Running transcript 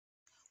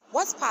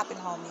What's poppin',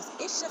 homies?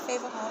 It's your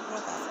favorite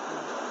homegirl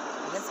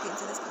gossip. Let's get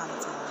into this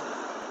commentary.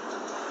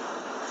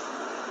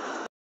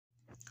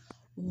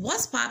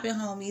 What's poppin',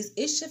 homies?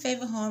 It's your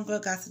favorite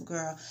homegirl gossip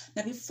girl.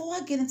 Now, before I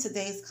get into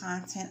today's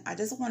content, I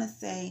just want to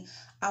say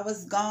I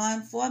was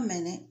gone for a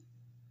minute,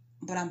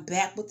 but I'm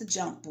back with the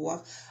jump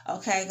off,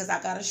 okay? Because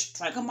I got a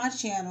strike on my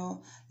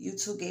channel.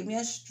 YouTube gave me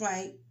a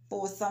strike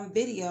for some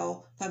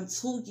video from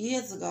 2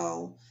 years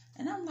ago,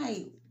 and I'm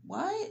like,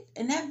 what?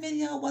 And that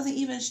video wasn't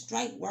even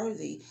strike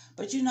worthy.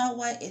 But you know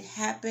what? It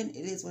happened.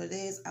 It is what it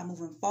is. I'm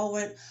moving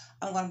forward.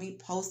 I'm going to be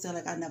posting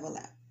like I never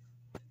left.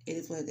 It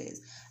is what it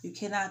is. You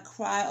cannot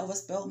cry over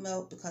spilled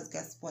milk because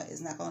guess what?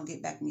 It's not going to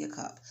get back in your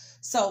cup.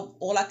 So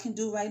all I can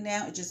do right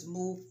now is just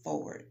move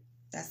forward.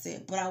 That's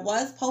it. But I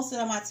was posting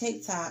on my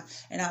TikTok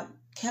and I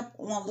kept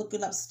on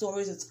looking up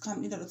stories to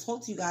come, to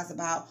talk to you guys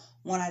about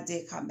when I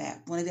did come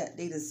back, when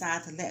they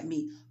decided to let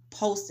me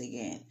post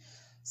again.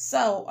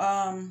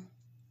 So,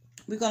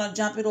 we're going to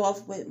jump it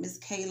off with Miss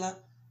Kayla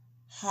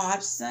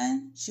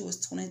Hodgson. She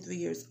was 23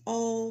 years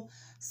old.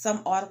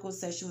 Some articles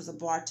said she was a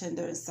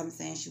bartender and some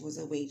saying she was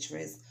a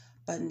waitress.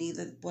 But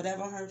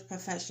whatever her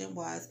profession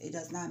was, it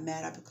does not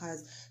matter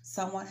because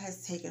someone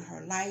has taken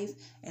her life.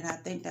 And I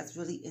think that's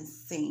really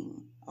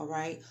insane. All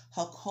right.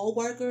 Her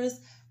co-workers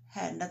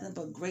had nothing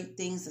but great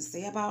things to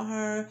say about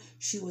her.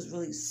 She was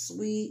really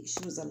sweet.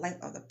 She was the life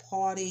of the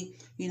party.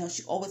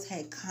 She always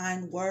had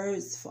kind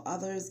words for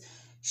others.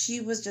 She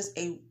was just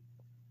a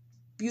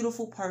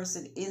beautiful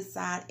person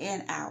inside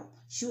and out.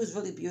 She was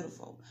really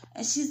beautiful.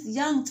 And she's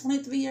young,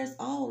 23 years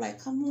old. Like,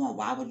 come on,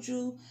 why would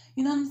you,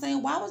 you know what I'm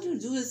saying? Why would you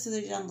do this to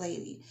this young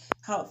lady?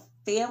 Her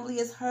family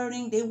is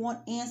hurting. They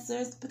want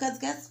answers because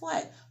guess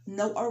what?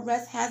 No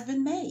arrest has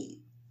been made.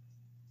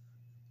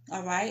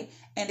 All right?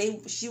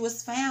 And she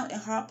was found in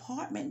her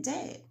apartment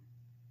dead.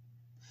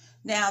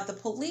 Now, the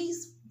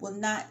police will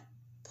not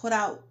put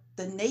out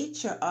the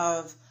nature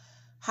of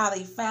how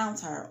they found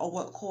her or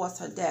what caused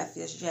her death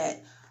just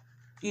yet.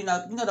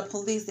 The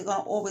police, they're going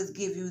to always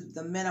give you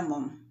the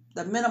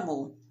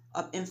minimal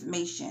of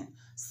information.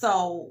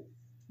 So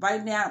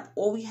right now,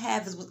 all we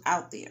have is what's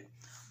out there.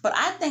 But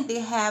I think they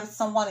have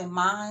someone in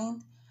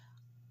mind.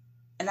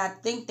 And I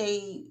think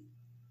they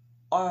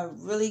are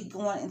really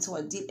going into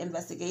a deep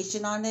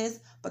investigation on this.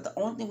 But the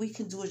only thing we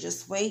can do is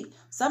just wait.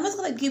 So I'm just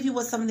going to give you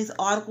what some of these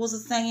articles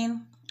are saying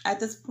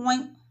at this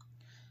point.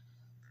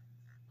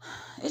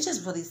 It's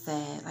just really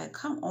sad. Like,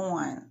 come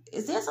on.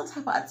 Is there some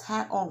type of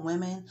attack on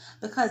women?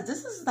 Because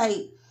this is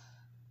like,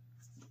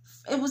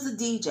 it was a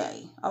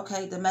DJ,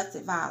 okay,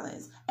 domestic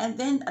violence. And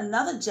then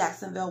another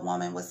Jacksonville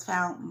woman was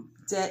found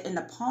dead in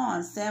the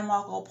pond, San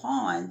Marco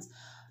Ponds,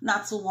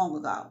 not too long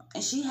ago.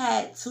 And she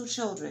had 2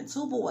 children,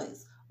 2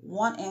 boys,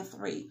 1 and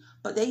 3.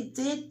 But they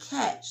did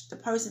catch the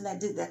person that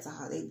did that to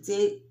her. They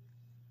did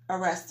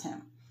arrest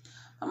him.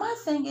 But my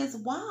thing is,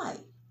 why?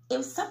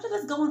 If something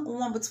is going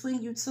on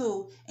between you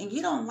two and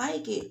you don't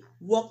like it,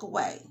 walk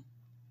away.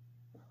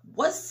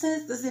 What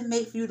sense does it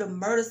make for you to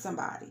murder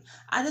somebody?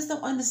 I just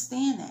don't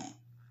understand that.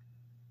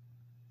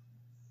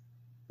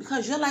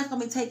 Because your life's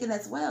going to be taken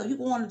as well. You're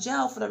going to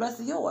jail for the rest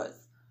of yours.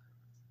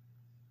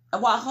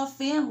 And while her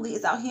family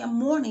is out here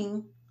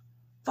mourning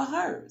for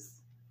hers.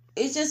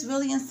 It's just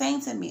really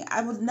insane to me.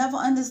 I would never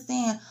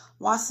understand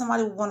why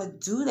somebody would want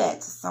to do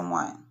that to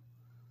someone.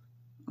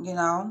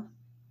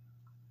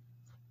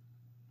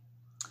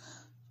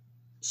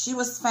 She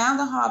was found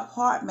in her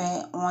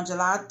apartment on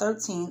July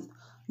 13th.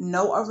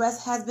 No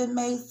arrest has been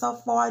made so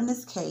far in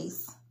this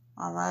case.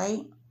 All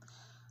right.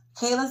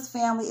 Kayla's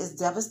family is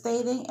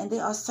devastating and they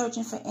are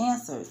searching for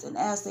answers, and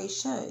as they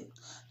should.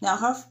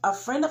 Now, a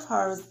friend of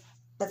hers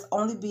that's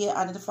only being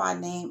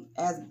identified named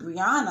as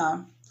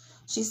Brianna,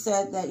 she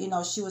said that,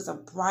 she was a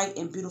bright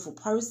and beautiful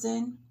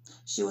person.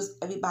 She was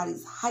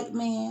everybody's hype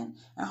man,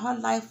 and her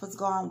life was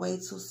gone way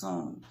too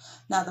soon.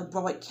 Now, the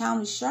Broward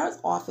County Sheriff's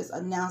Office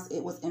announced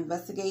it was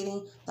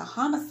investigating the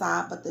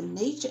homicide, but the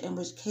nature in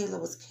which Kayla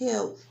was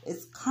killed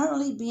is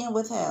currently being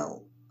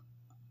withheld.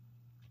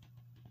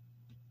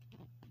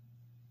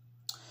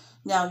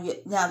 Now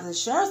the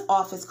Sheriff's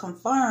Office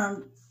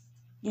confirmed,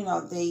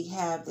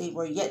 they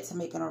were yet to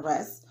make an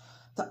arrest.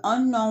 The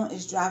unknown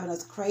is driving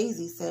us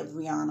crazy, said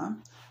Brianna.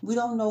 We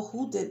don't know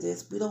who did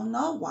this. We don't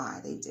know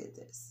why they did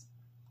this.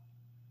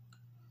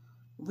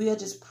 We are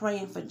just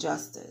praying for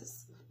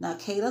justice. Now,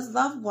 Kayla's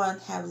loved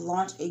ones have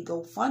launched a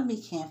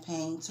GoFundMe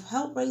campaign to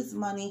help raise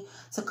money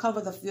to cover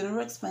the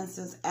funeral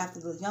expenses after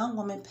the young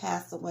woman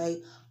passed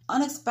away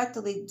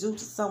unexpectedly due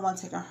to someone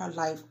taking her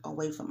life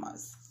away from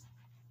us.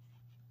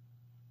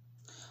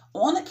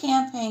 On the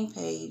campaign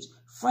page,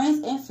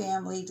 friends and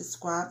family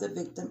described the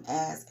victim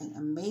as an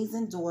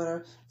amazing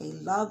daughter, a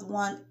loved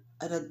one,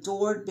 an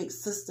adored big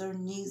sister,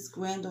 niece,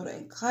 granddaughter,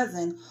 and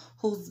cousin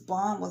whose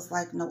bond was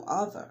like no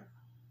other.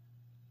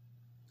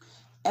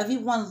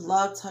 Everyone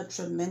loved her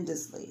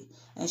tremendously,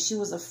 and she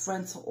was a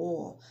friend to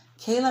all.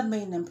 Kayla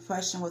made an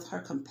impression with her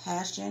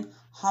compassion,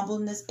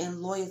 humbleness,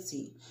 and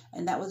loyalty,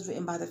 and that was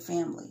written by the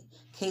family.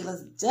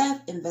 Kayla's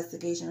death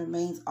investigation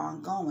remains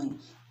ongoing,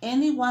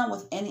 Anyone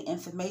with any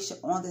information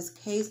on this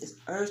case is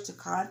urged to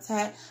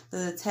contact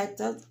the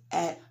detective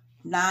at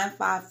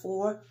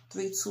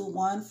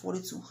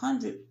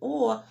 954-321-4200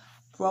 or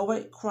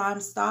Broward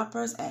Crime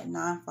Stoppers at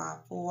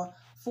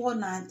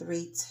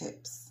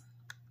 954-493-TIPS.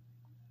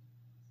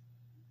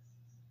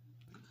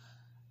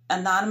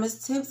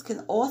 Anonymous tips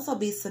can also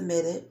be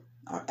submitted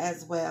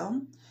as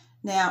well.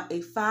 Now,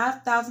 a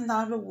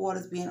 $5,000 reward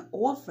is being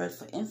offered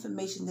for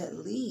information that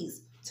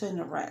leads to an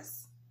arrest.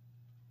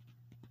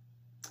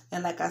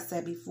 And like I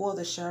said before,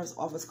 the sheriff's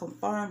office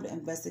confirmed the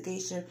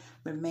investigation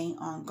remain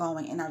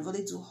ongoing. And I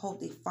really do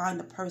hope they find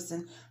the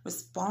person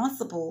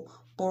responsible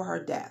for her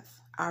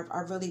death. I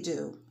really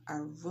do.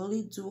 I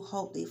really do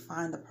hope they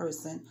find the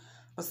person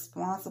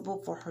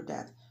responsible for her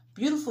death.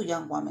 Beautiful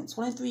young woman,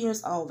 23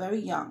 years old, very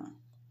young.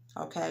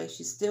 Okay,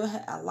 she still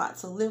had a lot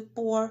to live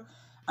for.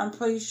 I'm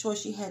pretty sure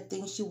she had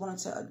things she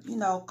wanted to,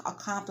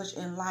 accomplish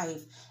in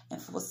life.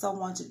 And for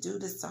someone to do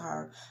this to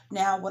her.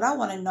 Now, what I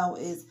want to know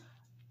is,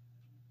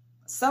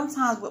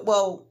 sometimes,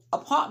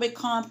 apartment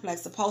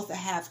complex supposed to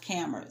have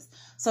cameras.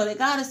 So they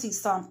got to see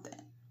something.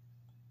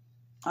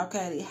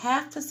 Okay, they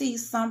have to see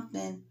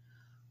something,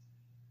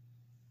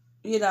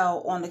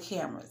 on the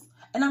cameras.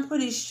 And I'm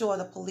pretty sure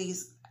the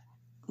police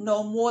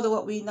know more than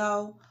what we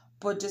know,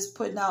 but just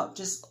putting out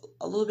just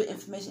a little bit of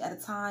information at a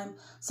time.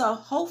 So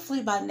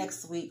hopefully by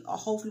next week, or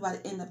hopefully by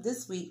the end of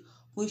this week,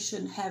 we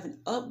should have an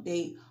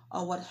update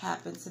on what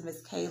happened to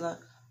Miss Kayla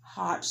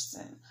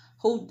Hodgson.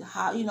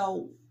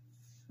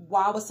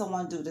 Why would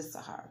someone do this to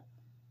her?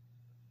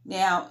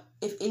 Now,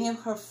 if any of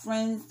her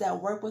friends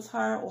that work with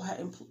her or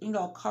her,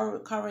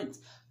 current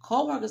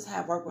co-workers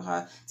have worked with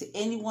her, did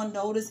anyone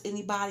notice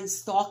anybody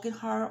stalking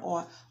her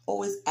or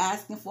always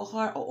asking for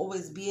her or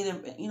always being,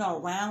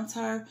 around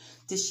her?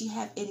 Did she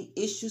have any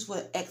issues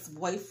with an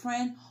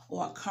ex-boyfriend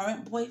or a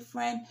current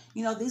boyfriend?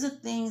 These are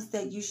things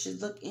that you should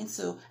look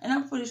into. And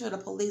I'm pretty sure the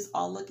police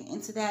are looking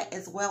into that,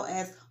 as well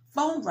as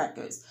phone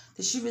records.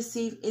 Did she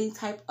receive any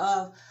type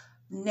of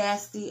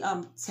nasty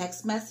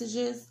text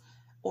messages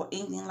or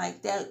anything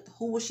like that?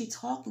 Who was she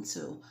talking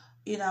to?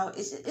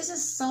 It's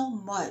just so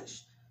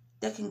much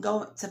that can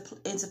go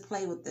into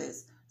play with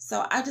this.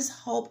 So I just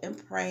hope and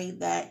pray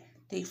that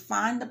they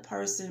find the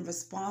person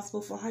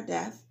responsible for her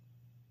death,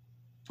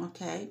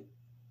 okay,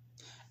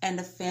 and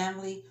the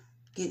family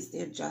gets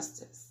their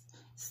justice.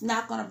 It's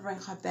not going to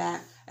bring her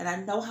back, and I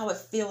know how it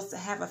feels to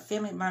have a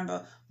family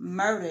member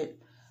murdered,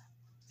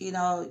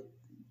 and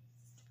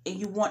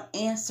you want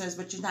answers,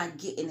 but you're not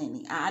getting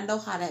any. I know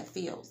how that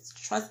feels.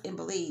 Trust and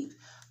believe.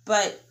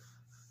 But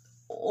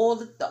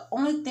the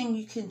only thing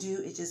you can do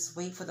is just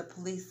wait for the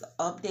police to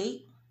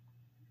update.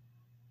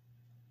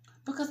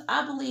 Because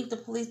I believe the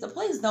police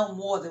know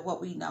more than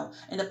what we know.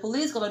 And the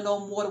police going to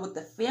know more than what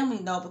the family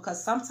know,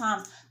 because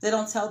sometimes they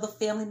don't tell the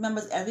family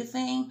members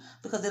everything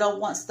because they don't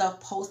want stuff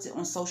posted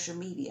on social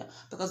media.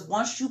 Because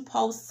once you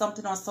post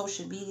something on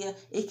social media,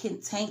 it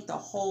can taint the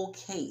whole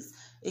case.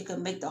 It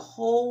can make the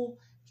whole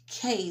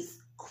case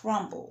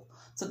crumble.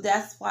 So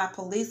that's why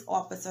police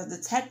officers,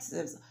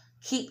 detectives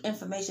keep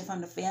information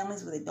from the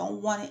families where they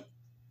don't want it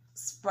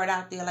spread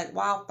out there like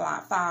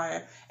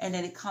wildfire, and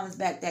then it comes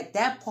back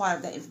that part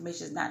of that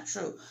information is not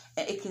true,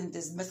 and it can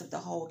just mess up the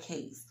whole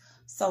case.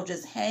 So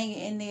just hang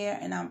in there,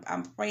 and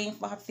I'm praying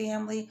for her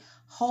family,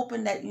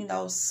 hoping that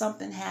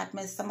something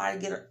happens,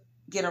 somebody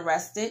get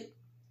arrested.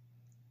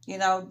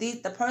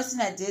 The person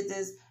that did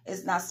this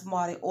is not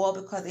smart at all,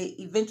 because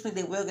eventually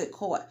they will get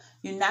caught.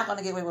 You're not going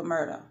to get away with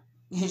murder.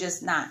 You're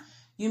just not.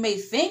 You may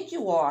think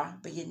you are,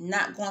 but you're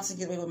not going to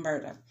get away with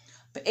murder.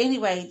 But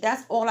anyway,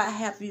 that's all I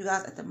have for you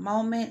guys at the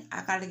moment.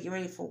 I got to get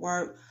ready for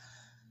work.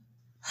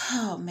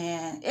 Oh,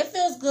 man. It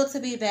feels good to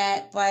be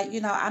back. But,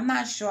 I'm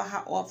not sure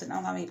how often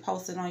I'm going to be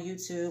posting on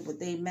YouTube with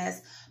they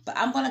mess. But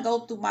I'm going to go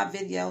through my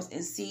videos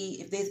and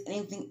see if there's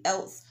anything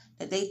else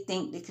that they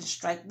think they can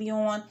strike me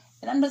on.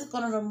 And I'm just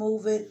going to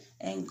remove it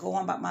and go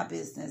on about my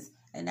business.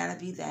 And that'll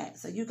be that.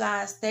 So you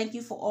guys, thank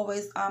you for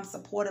always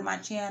supporting my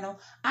channel.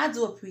 I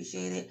do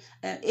appreciate it.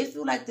 And if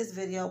you like this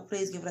video,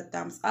 please give it a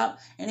thumbs up.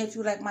 And if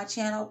you like my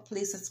channel,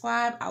 please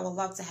subscribe. I would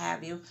love to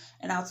have you.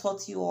 And I'll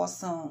talk to you all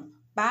soon.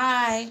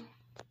 Bye.